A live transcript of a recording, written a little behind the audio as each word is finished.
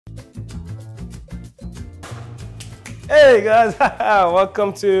Hey guys,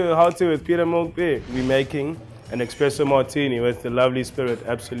 welcome to How To with Peter Milk Beer. We're making an Espresso Martini with the lovely spirit,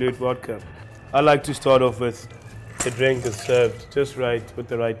 Absolut Vodka. I like to start off with the drink is served just right with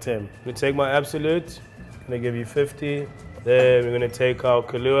the right temp. I'm gonna take my Absolut, I'm gonna give you 50. Then we're gonna take our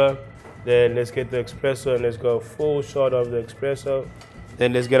Kahlua. Then let's get the espresso and let's go full shot of the espresso.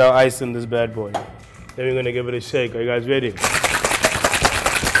 Then let's get our ice in this bad boy. Then we're gonna give it a shake. Are you guys ready?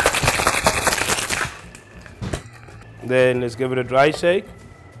 Then let's give it a dry shake,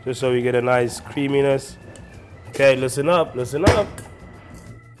 just so we get a nice creaminess. Okay, listen up, listen up.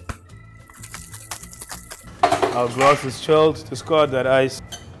 Our glass is chilled. Discard that ice.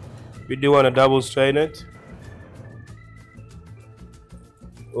 We do want to double strain it.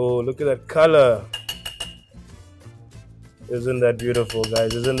 Oh, look at that color. Isn't that beautiful,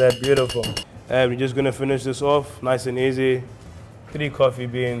 guys? Isn't that beautiful? And we're just gonna finish this off nice and easy. 3 coffee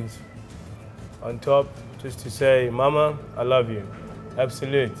beans on top, just to say, Mama, I love you.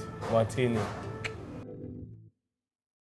 Absolut Martini.